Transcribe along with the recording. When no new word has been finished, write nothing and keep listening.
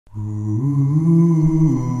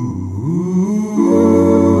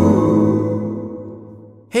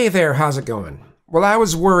Hey there, how's it going? Well, I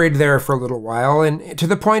was worried there for a little while, and to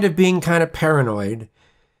the point of being kind of paranoid,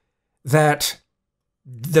 that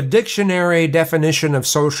the dictionary definition of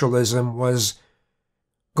socialism was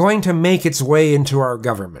going to make its way into our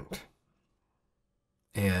government.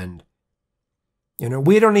 And,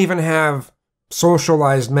 we don't even have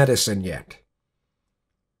socialized medicine yet.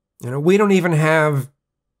 We don't even have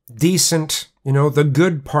decent, the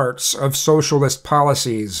good parts of socialist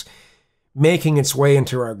policies making its way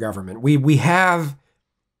into our government. We have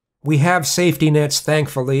safety nets,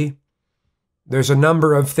 thankfully. There's a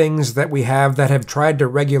number of things that we have that have tried to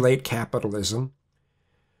regulate capitalism.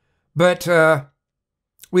 But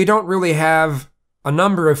we don't really have a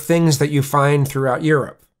number of things that you find throughout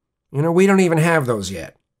Europe. We don't even have those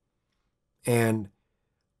yet. And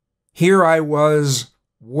here I was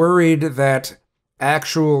worried that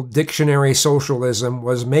actual dictionary socialism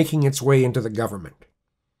was making its way into the government.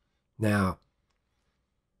 Now,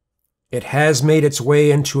 it has made its way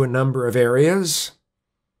into a number of areas.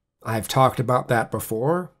 I've talked about that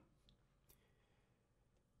before.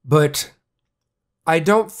 But I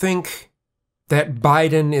don't think that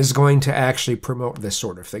Biden is going to actually promote this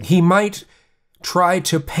sort of thing. He might try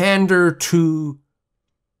to pander to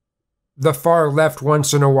the far left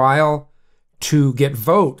once in a while to get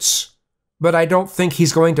votes, but I don't think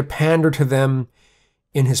he's going to pander to them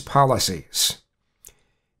in his policies.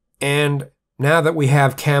 And now that we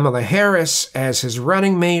have Kamala Harris as his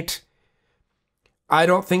running mate, I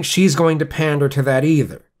don't think she's going to pander to that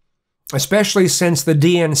either, especially since the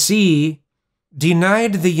DNC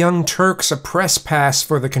denied the Young Turks a press pass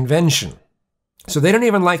for the convention. So they don't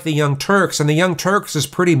even like the Young Turks, and the Young Turks is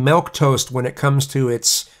pretty milquetoast when it comes to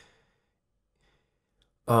its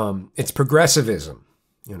progressivism,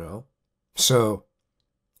 So,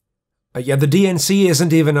 the DNC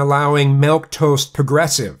isn't even allowing milquetoast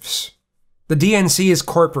progressives. The DNC is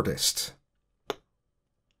corporatist.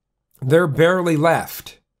 They're barely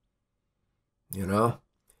left,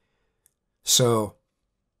 So,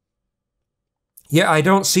 I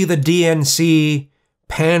don't see the DNC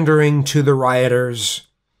pandering to the rioters.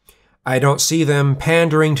 I don't see them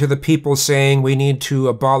pandering to the people saying we need to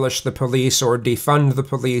abolish the police or defund the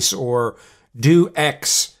police or do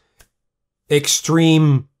X,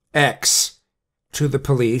 extreme X to the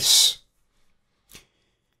police.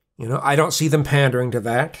 I don't see them pandering to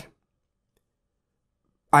that.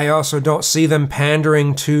 I also don't see them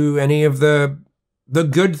pandering to any of the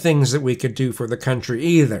good things that we could do for the country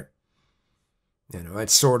either.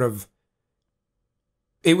 It's sort of,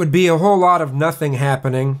 it would be a whole lot of nothing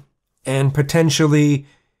happening and potentially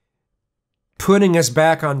putting us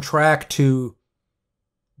back on track to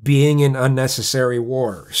being in unnecessary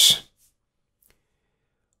wars.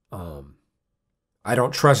 I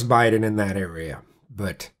don't trust Biden in that area,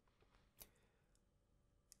 but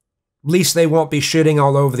at least they won't be shitting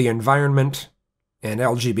all over the environment and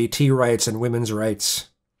LGBT rights and women's rights.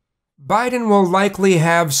 Biden will likely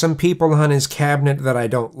have some people on his cabinet that I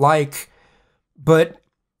don't like, but,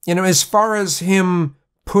 as far as him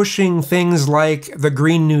pushing things like the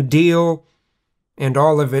Green New Deal and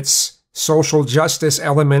all of its social justice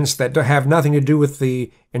elements that have nothing to do with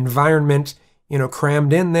the environment,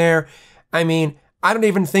 crammed in there, I don't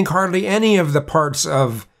even think hardly any of the parts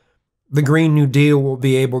of the Green New Deal will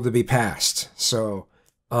be able to be passed. So,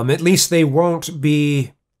 at least they won't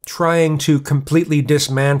be trying to completely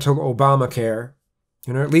dismantle Obamacare.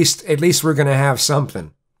 At least we're going to have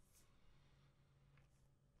something.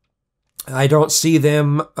 I don't see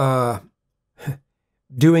them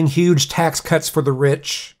doing huge tax cuts for the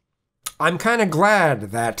rich. I'm kind of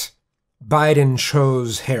glad that Biden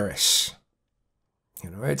chose Harris.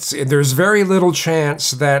 There's very little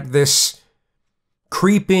chance that this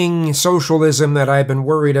creeping socialism that I've been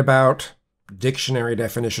worried about, dictionary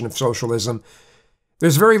definition of socialism,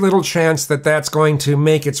 there's very little chance that that's going to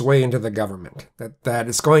make its way into the government, that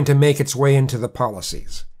it's going to make its way into the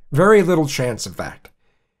policies. Very little chance of that.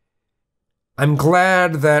 I'm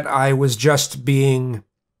glad that I was just being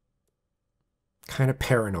kind of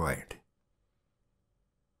paranoid.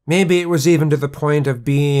 Maybe it was even to the point of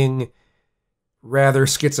being rather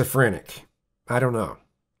schizophrenic. I don't know.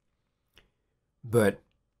 But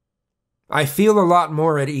I feel a lot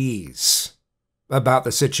more at ease about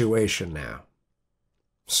the situation now.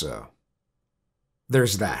 So,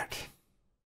 there's that.